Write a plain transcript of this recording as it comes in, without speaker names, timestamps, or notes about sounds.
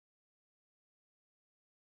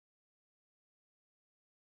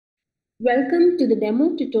Welcome to the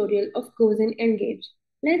demo tutorial of GoZen Engage.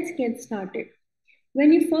 Let's get started.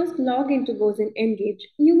 When you first log into GoZen Engage,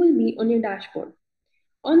 you will be on your dashboard.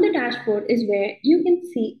 On the dashboard is where you can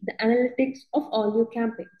see the analytics of all your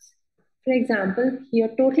campaigns. For example, your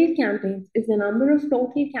total campaigns is the number of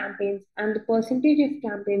total campaigns and the percentage of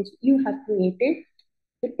campaigns you have created.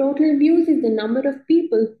 The total views is the number of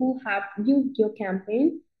people who have viewed your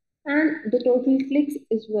campaign, and the total clicks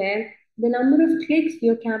is where the number of clicks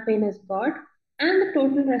your campaign has got, and the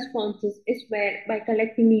total responses is where by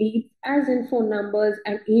collecting leads, as in phone numbers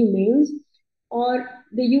and emails, or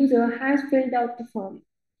the user has filled out the form.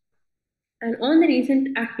 And on the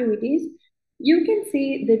recent activities, you can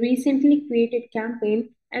see the recently created campaign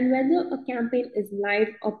and whether a campaign is live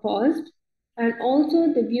or paused, and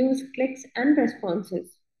also the views, clicks, and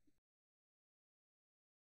responses.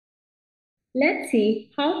 Let's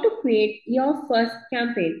see how to create your first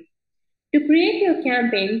campaign. To create your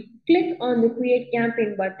campaign, click on the Create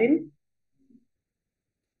Campaign button.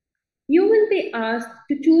 You will be asked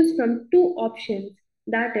to choose from two options,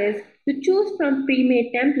 that is, to choose from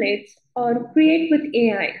pre-made templates or create with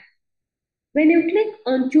AI. When you click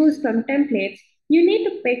on Choose from Templates, you need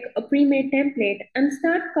to pick a pre-made template and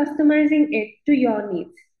start customizing it to your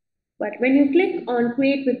needs. But when you click on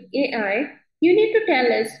Create with AI, you need to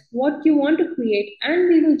tell us what you want to create and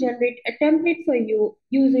we will generate a template for you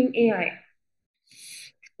using AI.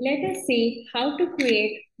 Let us see how to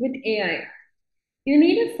create with AI. You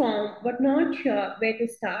need a form but not sure where to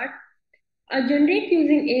start. A Generate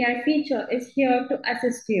using AI feature is here to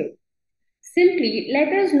assist you. Simply let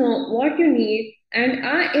us know what you need, and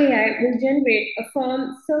our AI will generate a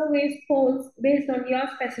form, surveys, polls based on your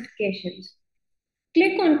specifications.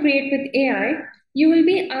 Click on Create with AI. You will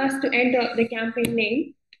be asked to enter the campaign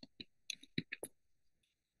name.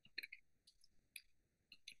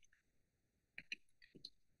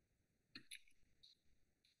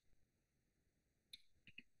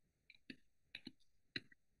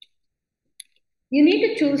 You need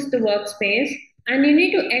to choose the workspace and you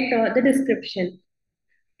need to enter the description.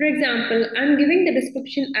 For example, I'm giving the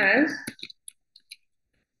description as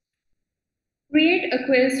create a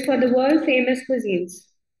quiz for the world famous cuisines.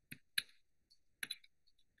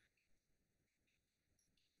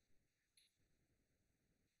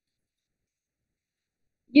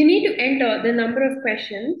 You need to enter the number of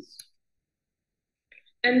questions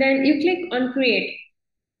and then you click on create.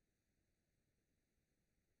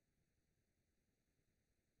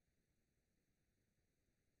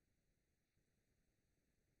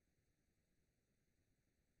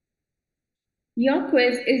 Your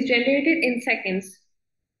quiz is generated in seconds.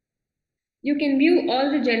 You can view all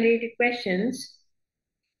the generated questions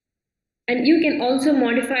and you can also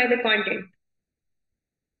modify the content.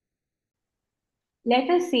 Let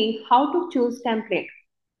us see how to choose template.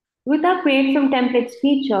 With our Create from Templates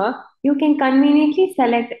feature, you can conveniently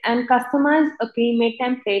select and customize a pre-made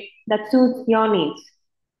template that suits your needs.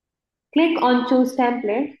 Click on Choose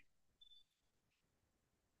Template.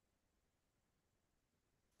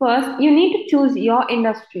 First, you need to choose your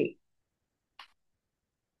industry.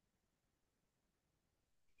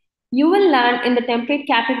 You will land in the template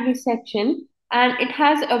category section and it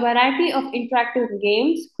has a variety of interactive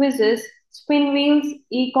games, quizzes, spin wheels,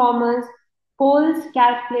 e-commerce, polls,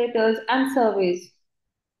 calculators, and surveys.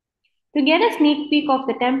 To get a sneak peek of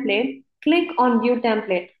the template, click on View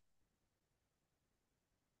Template.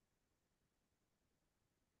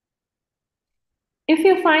 If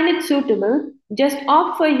you find it suitable, just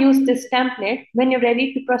opt for Use this template when you're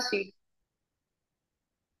ready to proceed.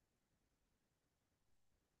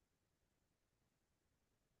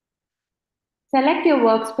 Select your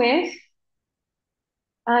workspace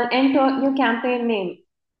and enter your campaign name.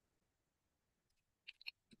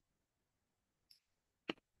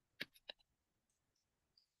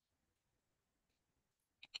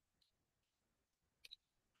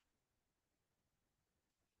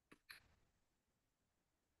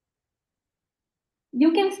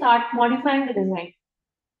 You can start modifying the design.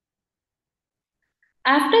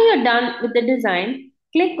 After you're done with the design,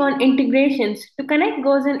 click on Integrations to connect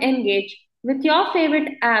GoZen Engage with your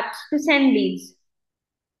favorite apps to send leads.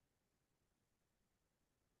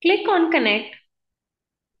 Click on Connect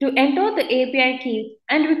to enter the API keys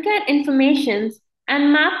and require informations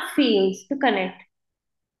and map fields to connect.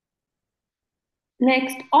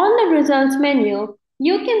 Next, on the results menu,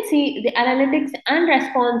 you can see the analytics and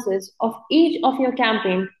responses of each of your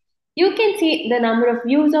campaign. You can see the number of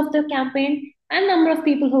views of the campaign and number of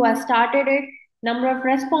people who have started it, number of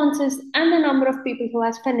responses, and the number of people who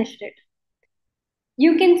has finished it.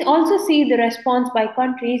 You can also see the response by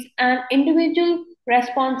countries and individual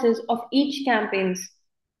responses of each campaigns.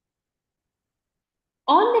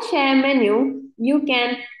 On the share menu, you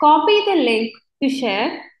can copy the link to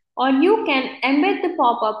share or you can embed the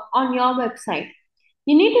pop up on your website.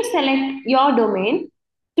 You need to select your domain.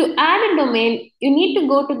 To add a domain, you need to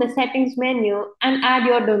go to the settings menu and add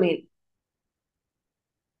your domain.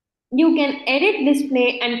 You can edit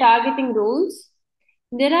display and targeting rules.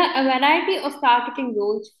 There are a variety of targeting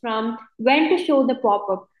rules from when to show the pop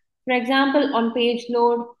up. For example, on page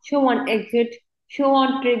load, show on exit, show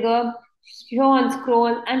on trigger, show on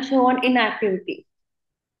scroll, and show on inactivity.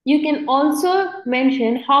 You can also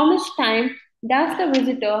mention how much time does the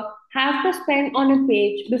visitor have to spend on a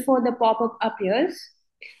page before the pop up appears.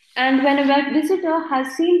 And when a web visitor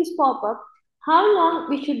has seen this pop up, how long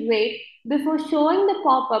we should wait before showing the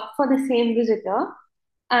pop up for the same visitor.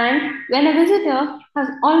 And when a visitor has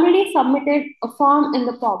already submitted a form in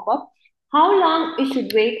the pop up, how long we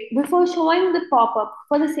should wait before showing the pop up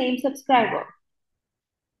for the same subscriber.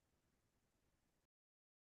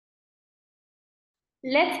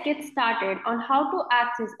 Let's get started on how to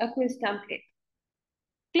access a quiz template.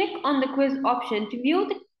 Click on the quiz option to view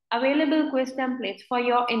the available quiz templates for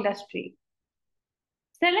your industry.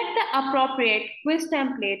 Select the appropriate quiz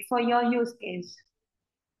template for your use case.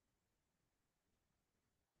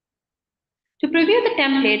 To preview the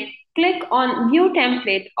template, click on View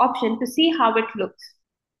Template option to see how it looks.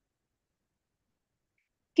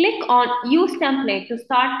 Click on Use Template to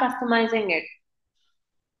start customizing it.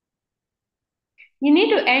 You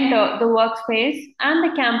need to enter the workspace and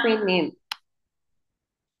the campaign name.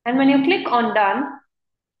 And when you click on Done,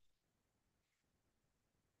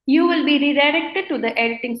 you will be redirected to the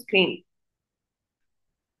editing screen.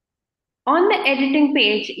 On the editing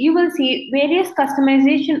page, you will see various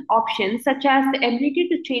customization options such as the ability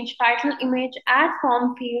to change title image, add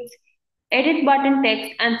form fields, edit button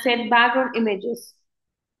text, and set background images.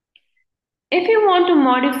 If you want to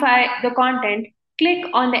modify the content, click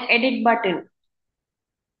on the edit button.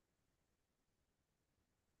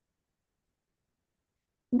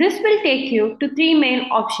 This will take you to three main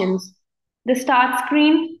options: the start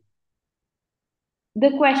screen,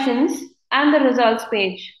 the questions, and the results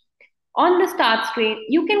page. On the start screen,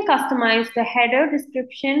 you can customize the header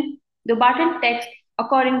description, the button text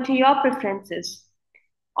according to your preferences.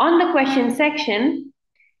 On the question section,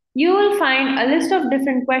 you will find a list of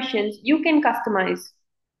different questions you can customize.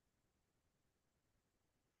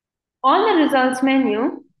 On the results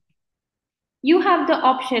menu, you have the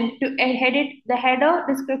option to edit the header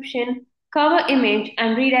description, cover image,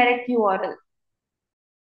 and redirect URL.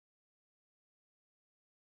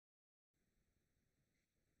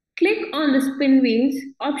 Click on the spin wheels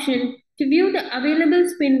option to view the available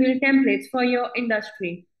spin wheel templates for your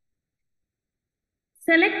industry.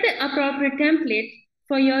 Select the appropriate template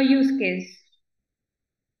for your use case.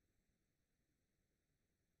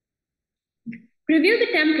 Preview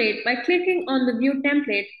the template by clicking on the View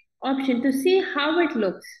Template option to see how it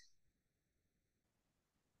looks.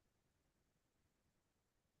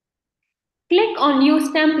 Click on Use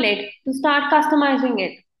Template to start customizing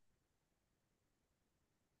it.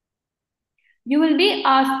 You will be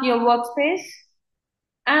asked your workspace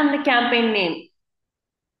and the campaign name.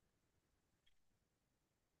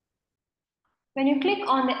 When you click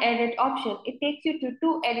on the Edit option, it takes you to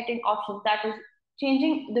two editing options, that is,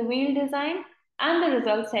 changing the wheel design and the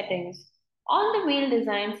result settings. On the wheel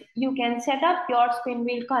designs, you can set up your spin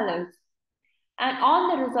wheel colors. And on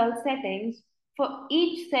the result settings, for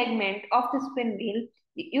each segment of the spin wheel,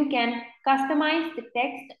 you can customize the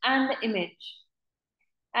text and the image.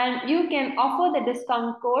 And you can offer the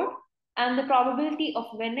discount code and the probability of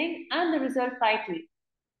winning and the result title.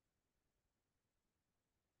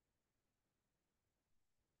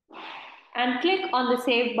 And click on the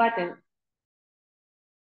Save button.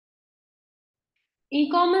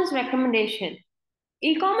 E-commerce recommendation.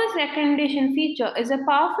 E-commerce recommendation feature is a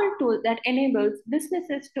powerful tool that enables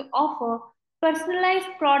businesses to offer personalized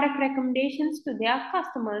product recommendations to their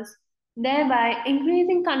customers, thereby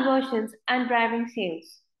increasing conversions and driving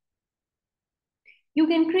sales. You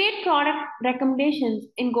can create product recommendations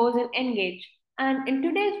in GoZen Engage, and in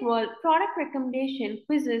today's world, product recommendation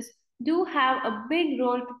quizzes do have a big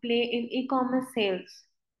role to play in e-commerce sales.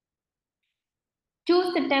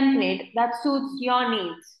 Choose the template that suits your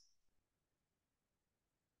needs.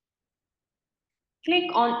 Click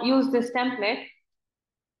on Use this template.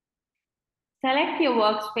 Select your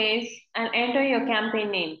workspace and enter your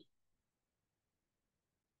campaign name.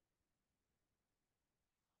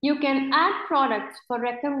 You can add products for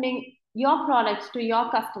recommending your products to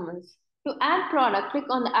your customers. To add product, click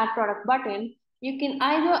on the Add Product button. You can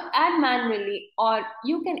either add manually or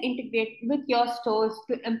you can integrate with your stores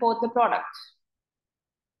to import the products.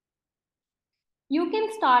 You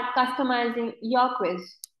can start customizing your quiz.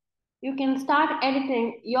 You can start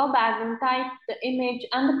editing your background type, the image,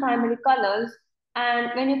 and the primary colors.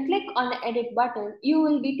 And when you click on the edit button, you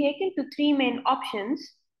will be taken to three main options.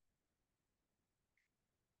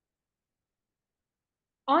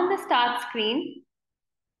 On the start screen,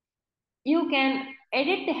 you can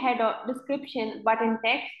edit the header, description, button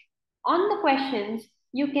text. On the questions,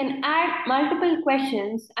 you can add multiple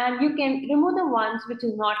questions and you can remove the ones which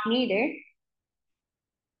is not needed.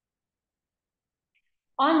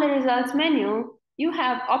 On the results menu, you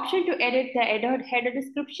have option to edit the header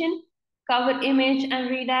description, cover image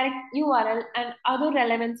and redirect URL and other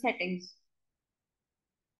relevant settings.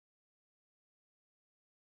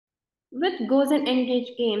 With GoZen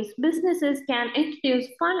Engage games, businesses can introduce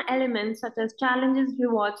fun elements such as challenges,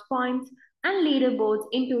 rewards, points, and leaderboards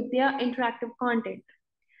into their interactive content.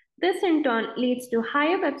 This in turn leads to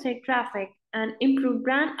higher website traffic and improved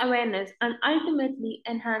brand awareness and ultimately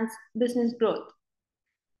enhance business growth.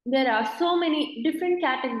 There are so many different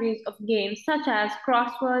categories of games such as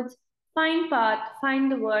crosswords, find path,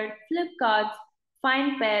 find the word, flip cards,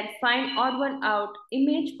 find pair, find odd one out,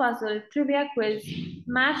 image puzzle, trivia quiz,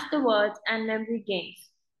 match the words, and memory games.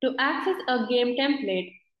 To access a game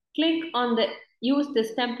template, click on the use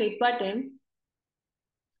this template button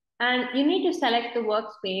and you need to select the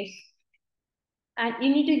workspace and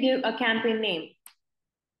you need to give a campaign name.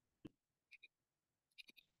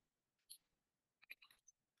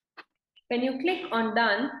 When you click on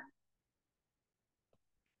done,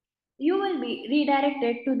 you will be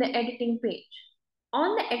redirected to the editing page.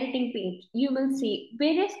 On the editing page, you will see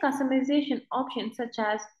various customization options such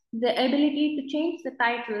as the ability to change the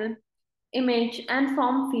title, image, and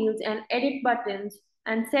form fields and edit buttons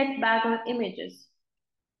and set background images.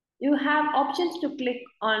 You have options to click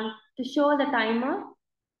on to show the timer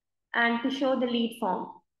and to show the lead form.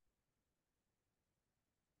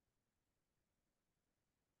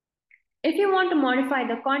 If you want to modify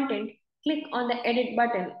the content, click on the edit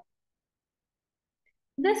button.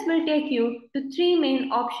 This will take you to three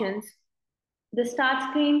main options: the start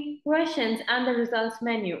screen, questions, and the results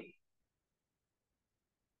menu.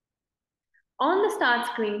 On the start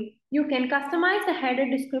screen, you can customize the header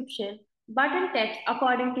description, button text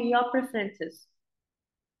according to your preferences.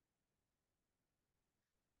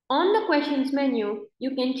 On the questions menu,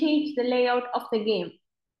 you can change the layout of the game.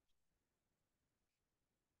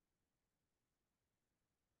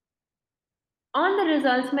 On the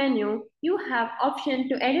results menu, you have option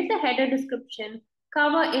to edit the header description,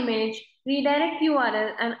 cover image, redirect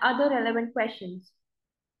URL, and other relevant questions.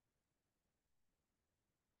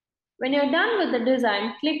 When you're done with the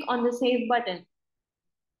design, click on the Save button.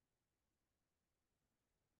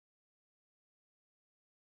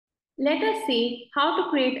 Let us see how to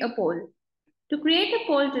create a poll. To create a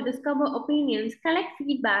poll to discover opinions, collect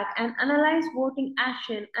feedback, and analyze voting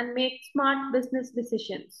action and make smart business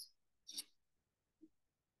decisions.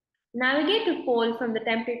 Navigate to poll from the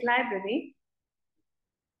template library.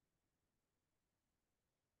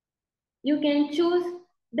 You can choose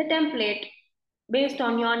the template based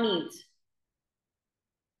on your needs.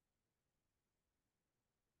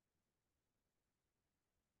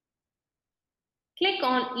 Click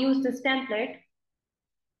on Use this template.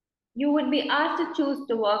 You would be asked to choose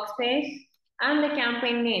the workspace and the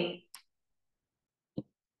campaign name.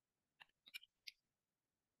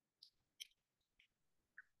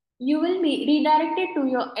 You will be redirected to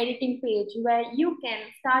your editing page where you can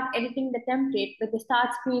start editing the template with the start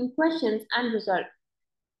screen, questions, and result.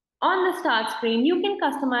 On the start screen, you can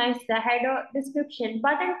customize the header, description,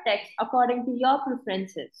 button text according to your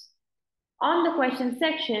preferences. On the question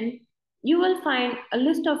section, you will find a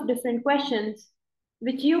list of different questions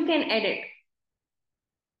which you can edit.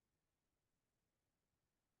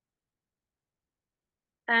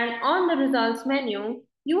 And on the results menu,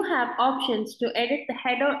 you have options to edit the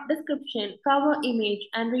header, description, cover image,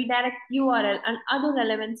 and redirect URL and other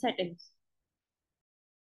relevant settings.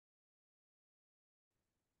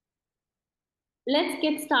 Let's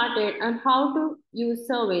get started on how to use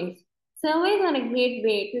surveys. Surveys are a great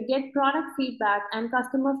way to get product feedback and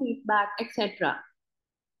customer feedback, etc.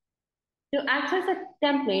 To access a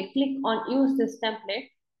template, click on Use this template.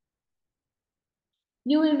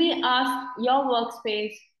 You will be asked your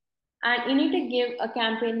workspace and you need to give a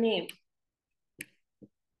campaign name.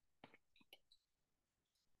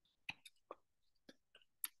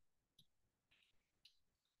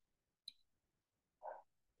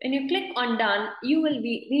 When you click on Done, you will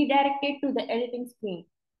be redirected to the editing screen.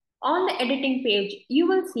 On the editing page, you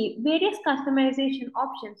will see various customization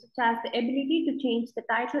options such as the ability to change the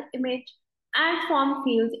title image, add form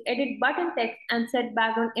fields, edit button text, and set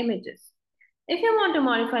background images. If you want to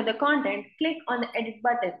modify the content, click on the edit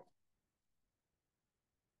button.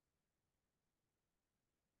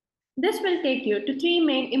 This will take you to three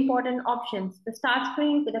main important options: the start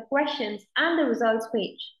screen with the questions and the results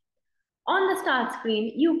page. On the start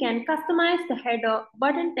screen, you can customize the header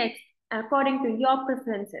button text according to your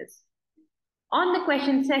preferences. On the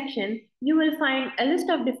question section, you will find a list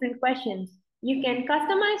of different questions. You can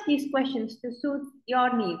customize these questions to suit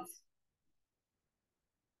your needs.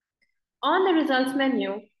 On the results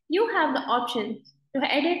menu, you have the options to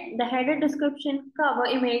edit the header description, cover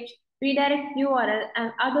image, redirect URL,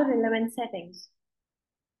 and other relevant settings.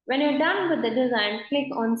 When you're done with the design,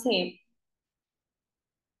 click on Save.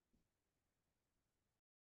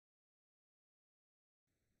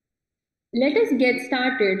 Let us get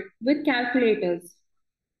started with calculators.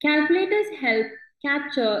 Calculators help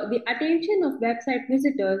capture the attention of website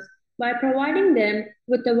visitors by providing them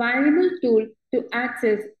with a valuable tool to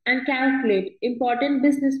access and calculate important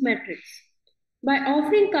business metrics. By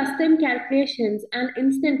offering custom calculations and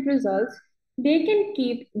instant results, they can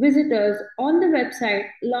keep visitors on the website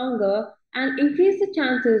longer and increase the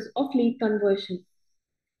chances of lead conversion.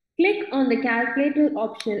 Click on the calculator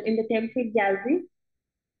option in the template gallery.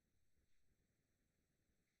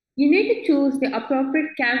 You need to choose the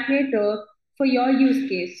appropriate calculator for your use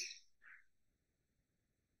case.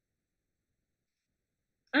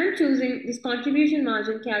 I'm choosing this contribution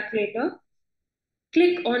margin calculator.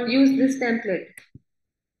 Click on Use this template.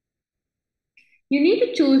 You need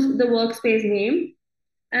to choose the workspace name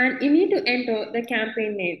and you need to enter the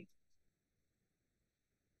campaign name.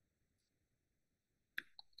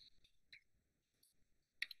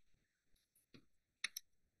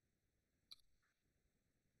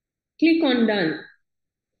 Click on Done.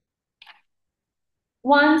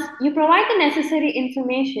 Once you provide the necessary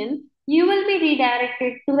information, you will be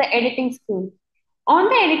redirected to the editing screen. On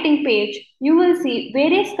the editing page, you will see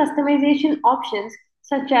various customization options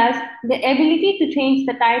such as the ability to change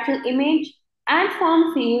the title image, add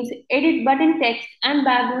form fields, edit button text, and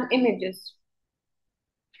background images.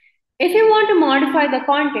 If you want to modify the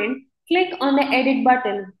content, click on the edit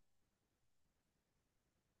button.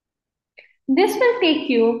 This will take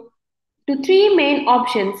you to three main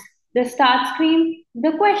options: the start screen,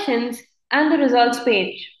 the questions, and the results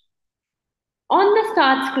page. On the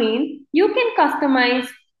start screen, you can customize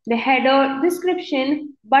the header,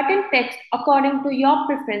 description, button text according to your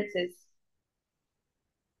preferences.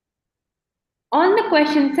 On the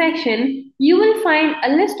question section, you will find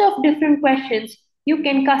a list of different questions you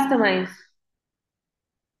can customize.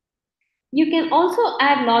 You can also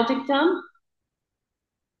add logic jump.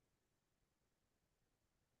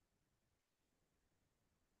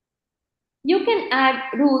 You can add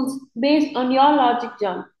rules based on your logic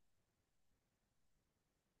jump.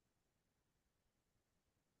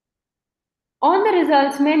 On the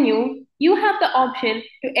results menu, you have the option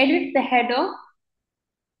to edit the header,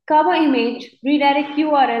 cover image, redirect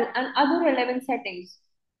URL, and other relevant settings.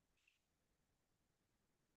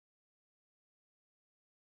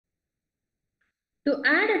 To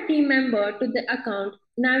add a team member to the account,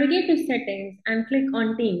 navigate to Settings and click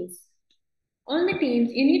on Teams. On the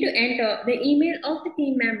Teams, you need to enter the email of the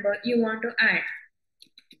team member you want to add.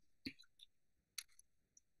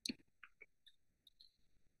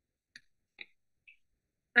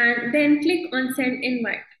 And then click on Send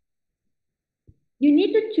Invite. You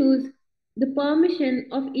need to choose the permission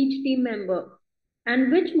of each team member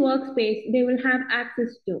and which workspace they will have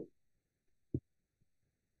access to.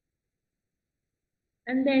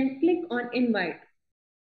 And then click on Invite.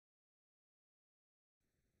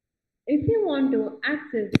 If you want to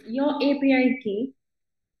access your API key,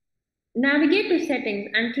 navigate to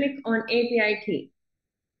Settings and click on API key.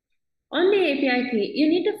 On the API key, you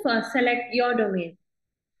need to first select your domain.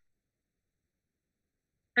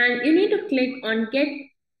 And you need to click on Get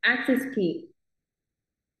Access Key.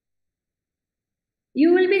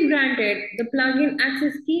 You will be granted the plugin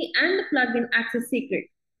access key and the plugin access secret.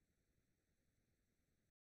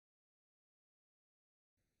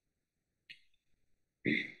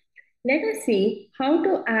 Let us see how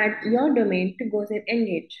to add your domain to GoZen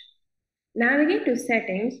Engage. Navigate to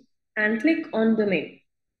Settings and click on Domain.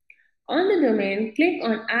 On the domain, click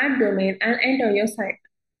on Add Domain and enter your site.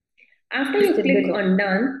 After you click on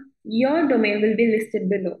Done, your domain will be listed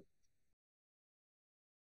below.